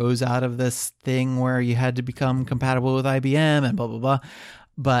ecosystem rose out of this thing where you had to become compatible with IBM and blah blah blah,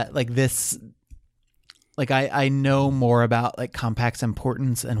 but like this. Like I know more about like Compaq's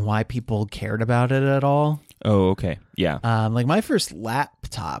importance and why people cared about it at all. Oh, okay. Yeah. Like my first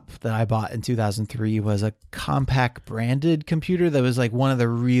laptop that I bought in 2003 was a Compaq branded computer that was like one of the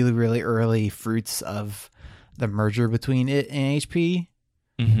really, really early fruits of the merger between it and HP.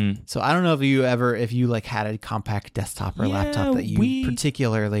 Mm-hmm. So I don't know if you like had a Compaq desktop or laptop that you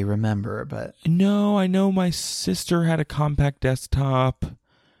particularly remember, but no, I know my sister had a Compaq desktop.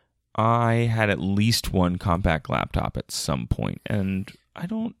 I had at least one Compaq laptop at some point, and I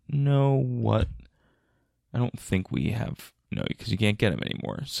don't think we have, because you can't get them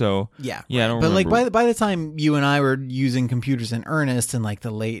anymore. So yeah, I don't but remember. Like by the time you and I were using computers in earnest in like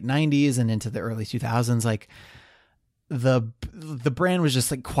the late 90s and into the early 2000s, like the brand was just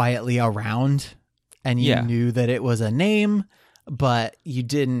like quietly around, and you knew that it was a name, but you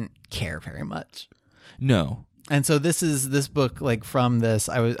didn't care very much. No. And so this book, like from this,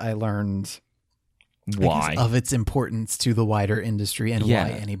 I learned why of its importance to the wider industry and why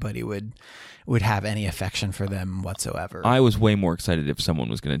anybody would have any affection for them whatsoever. I was way more excited if someone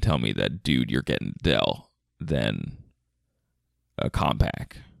was going to tell me that, dude, you're getting Dell than a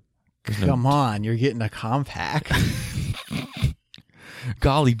Compaq. Come on, you're getting a Compaq.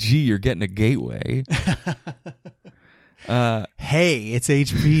 Golly gee, you're getting a Gateway. Hey, it's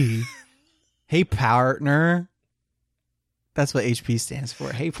HP. Hey, partner. That's what HP stands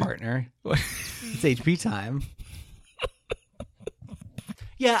for. Hey, partner. It's HP time.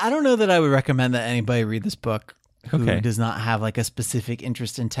 Yeah, I don't know that I would recommend that anybody read this book who does not have like a specific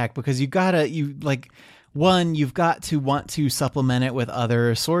interest in tech, because you've got to want to supplement it with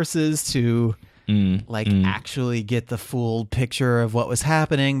other sources to actually get the full picture of what was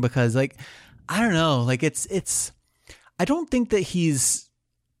happening, because like, I don't know, like it's I don't think that he's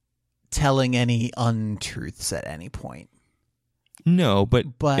telling any untruths at any point. No, but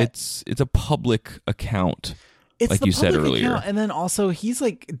it's a public account. It's like the you said public earlier. account, and then also he's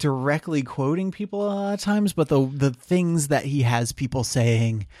like directly quoting people a lot of times, but the things that he has people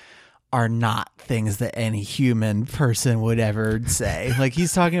saying are not things that any human person would ever say. Like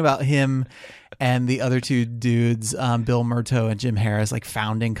he's talking about him and the other two dudes, Bill Murtaugh and Jim Harris, like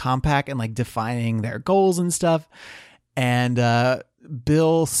founding Compaq and like defining their goals and stuff. And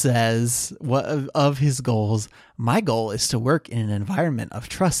Bill says of his goals, my goal is to work in an environment of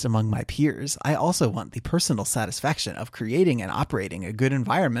trust among my peers. I also want the personal satisfaction of creating and operating a good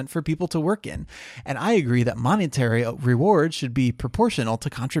environment for people to work in. And I agree that monetary reward should be proportional to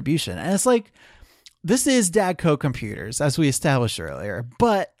contribution. And it's like, this is Dadco Computers, as we established earlier,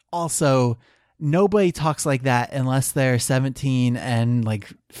 but also nobody talks like that unless they're 17 and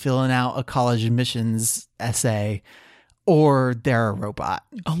like filling out a college admissions essay, or they're a robot.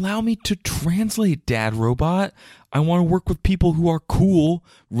 Allow me to translate, Dad Robot. I want to work with people who are cool,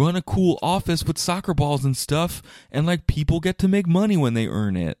 run a cool office with soccer balls and stuff, and like people get to make money when they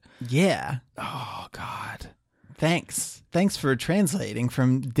earn it. Yeah. Oh, God. Thanks for translating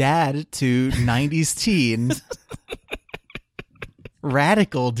from dad to 90s teen.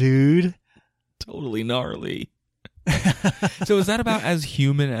 Radical, dude. Totally gnarly. So is that about as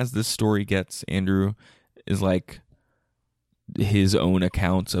human as this story gets, Andrew? Is like his own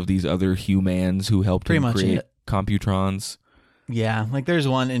accounts of these other humans who helped him create Computrons? Yeah, like there's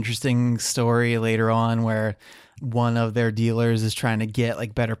one interesting story later on where one of their dealers is trying to get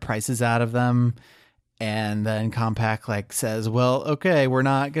like better prices out of them, and then Compaq like says, well, okay, we're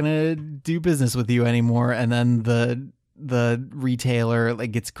not gonna do business with you anymore, and then the retailer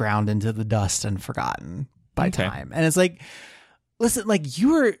like gets ground into the dust and forgotten by time. And it's like, listen, like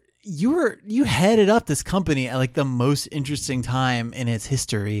you headed up this company at like the most interesting time in its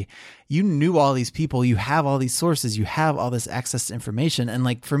history. You knew all these people, you have all these sources, you have all this access to information. And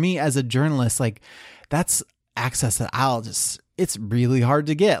like for me as a journalist, like that's access that it's really hard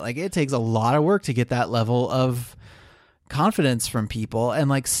to get. Like it takes a lot of work to get that level of confidence from people. And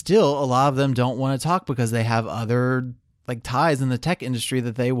like still a lot of them don't want to talk because they have other like ties in the tech industry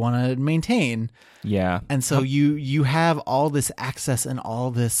that they want to maintain. Yeah. And so you have all this access and all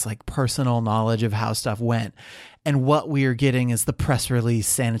this like personal knowledge of how stuff went. And what we are getting is the press release,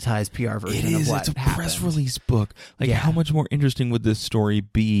 sanitized PR version of what happened. It's a press release book. Like how much more interesting would this story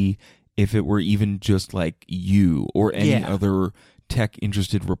be if it were even just like you or any other tech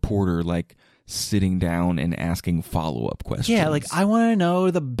interested reporter like sitting down and asking follow-up questions. Yeah, like I want to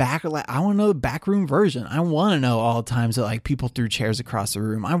know the backroom version. I want to know all the times that like people threw chairs across the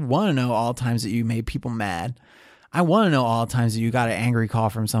room. I want to know all the times that you made people mad. I want to know all the times that you got an angry call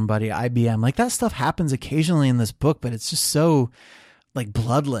from somebody, IBM. Like that stuff happens occasionally in this book, but it's just so like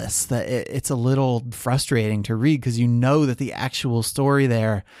bloodless that it's a little frustrating to read because you know that the actual story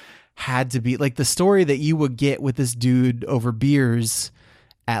there had to be like the story that you would get with this dude over beers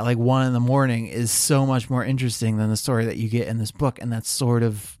at like 1 a.m. is so much more interesting than the story that you get in this book. And that's sort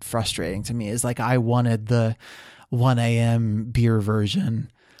of frustrating to me. Is like, I wanted the 1 a.m. beer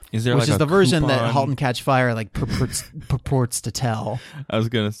version, which is the version that Halt and Catch Fire like purports to tell. I was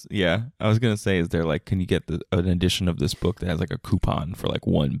going to say, is there like, can you get an edition of this book that has like a coupon for like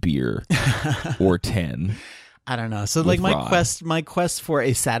 1 beer or 10? I don't know. So like my quest for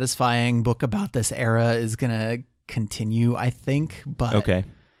a satisfying book about this era is going to continue, I think, but okay.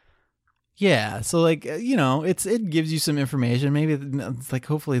 Yeah, so like it gives you some information. Maybe it's like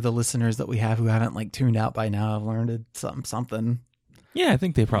hopefully the listeners that we have who haven't like tuned out by now have learned something. Yeah, I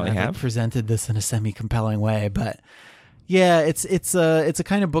think they probably have presented this in a semi-compelling way, but yeah, it's a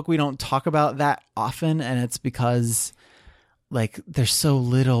kind of book we don't talk about that often, and it's because like there's so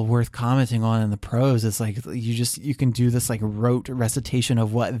little worth commenting on in the prose. It's like you can do this like rote recitation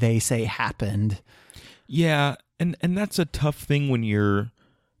of what they say happened. Yeah, and that's a tough thing when you're,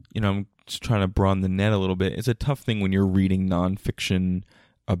 I'm just trying to broaden the net a little bit. It's a tough thing when you're reading nonfiction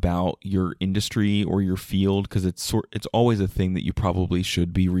about your industry or your field, because it's always a thing that you probably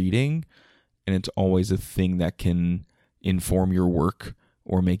should be reading, and it's always a thing that can inform your work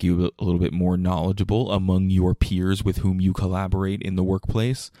or make you a little bit more knowledgeable among your peers with whom you collaborate in the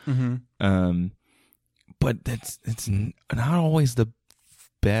workplace. Mm-hmm. But it's not always the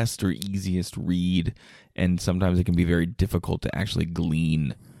best or easiest read, and sometimes it can be very difficult to actually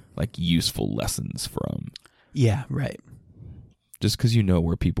glean like useful lessons from. Yeah, right. Just because you know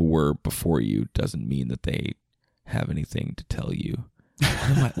where people were before you doesn't mean that they have anything to tell you.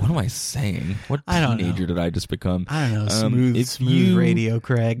 What am I saying? What teenager did I just become? I don't know. Smooth radio,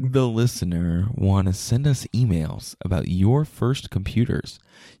 Craig. The listener, want to send us emails about your first computers,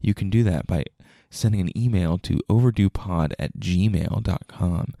 you can do that by sending an email to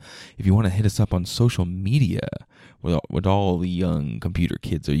overduepod@gmail.com. If you want to hit us up on social media, what all the young computer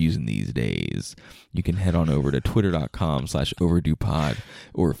kids are using these days, you can head on over to twitter.com/overduepod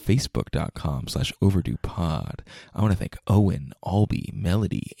or facebook.com/overduepod. I want to thank Owen, Albie,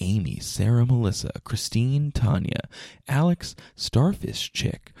 Melody, Amy, Sarah, Melissa, Christine, Tanya, Alex, Starfish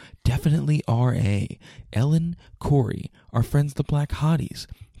Chick, Definitely R.A., Ellen, Corey, our friends the Black Hotties,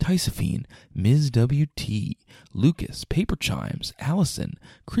 Tysophine, Ms. W.T., Lucas, Paper Chimes, Allison,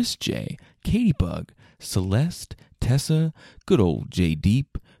 Chris J., Katybug, Celeste, Tessa, good old J.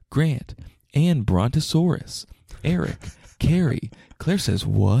 Deep, Grant, and Brontosaurus, Eric, Carrie, Claire says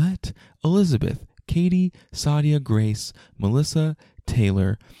what? Elizabeth, Katie, Sadia, Grace, Melissa,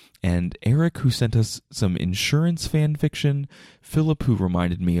 Taylor, and Eric, who sent us some insurance fan fiction, Philip, who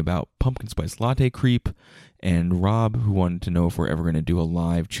reminded me about pumpkin spice latte creep, and Rob, who wanted to know if we're ever going to do a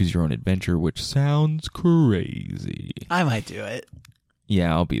live Choose Your Own Adventure, which sounds crazy. I might do it.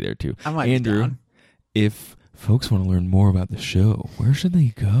 Yeah, I'll be there too. I might Andrew, be down. If folks want to learn more about the show, where should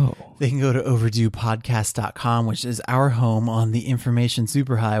they go? They can go to overduepodcast.com, which is our home on the information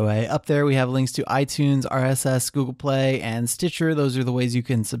superhighway. Up there, we have links to iTunes, RSS, Google Play, and Stitcher. Those are the ways you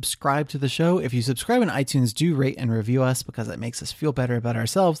can subscribe to the show. If you subscribe on iTunes, do rate and review us because it makes us feel better about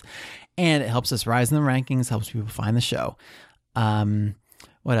ourselves, and it helps us rise in the rankings, helps people find the show.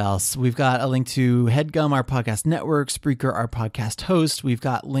 What else? We've got a link to HeadGum, our podcast network, Spreaker, our podcast host. We've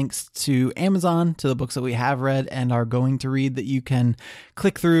got links to Amazon, to the books that we have read and are going to read that you can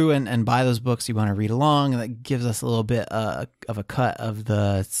click through and buy those books you want to read along. And that gives us a little bit of a cut of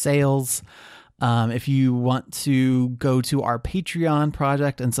the sales. If you want to go to our Patreon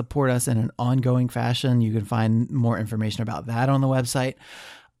project and support us in an ongoing fashion, you can find more information about that on the website.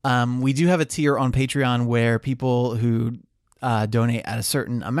 We do have a tier on Patreon where people who donate at a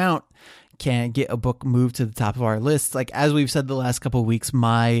certain amount can get a book moved to the top of our list. Like, as we've said the last couple of weeks,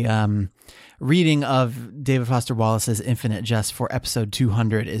 my reading of David Foster Wallace's Infinite Jest for episode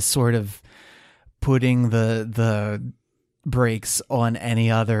 200 is sort of putting the brakes on any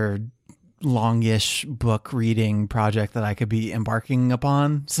other longish book reading project that I could be embarking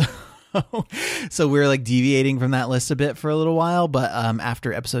upon. So we're like deviating from that list a bit for a little while, but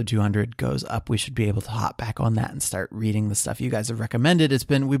after episode 200 goes up, we should be able to hop back on that and start reading the stuff you guys have recommended.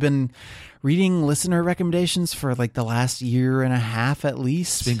 We've been reading listener recommendations for like the last year and a half at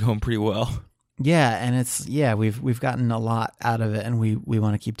least. It's been going pretty well. Yeah, and we've gotten a lot out of it, and we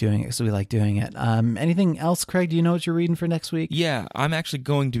want to keep doing it, so we like doing it. Anything else, Craig? Do you know what you're reading for next week? Yeah, I'm actually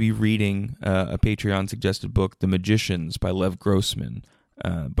going to be reading a Patreon suggested book, The Magicians by Lev Grossman.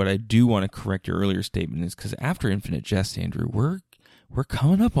 But I do want to correct your earlier statement, is because after Infinite Jest, Andrew, we're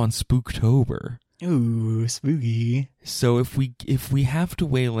coming up on Spooktober. Ooh, spooky. So if we have to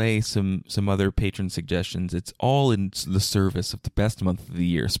waylay some other patron suggestions, it's all in the service of the best month of the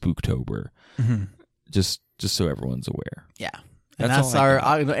year, Spooktober. Mm-hmm. Just so everyone's aware. Yeah. And that's our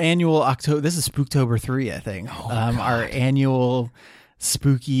annual October. This is Spooktober 3, I think. Our annual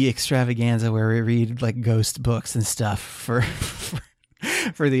spooky extravaganza where we read like ghost books and stuff for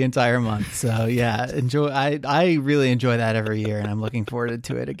the entire month. So yeah, enjoy. I really enjoy that every year, and I'm looking forward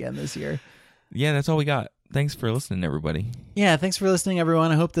to it again this year. Yeah, that's all we got. Thanks for listening, everybody. Yeah, thanks for listening,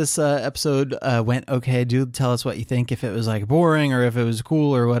 everyone. I hope this episode went okay. Do tell us what you think, if it was like boring or if it was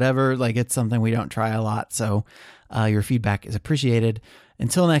cool or whatever. Like, it's something we don't try a lot, so your feedback is appreciated.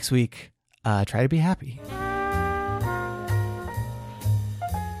 Until next week, try to be happy.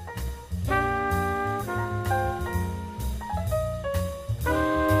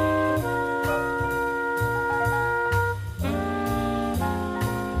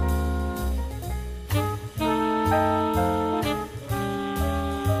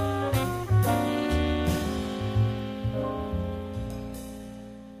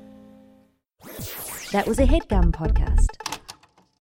 That was a HeadGum podcast.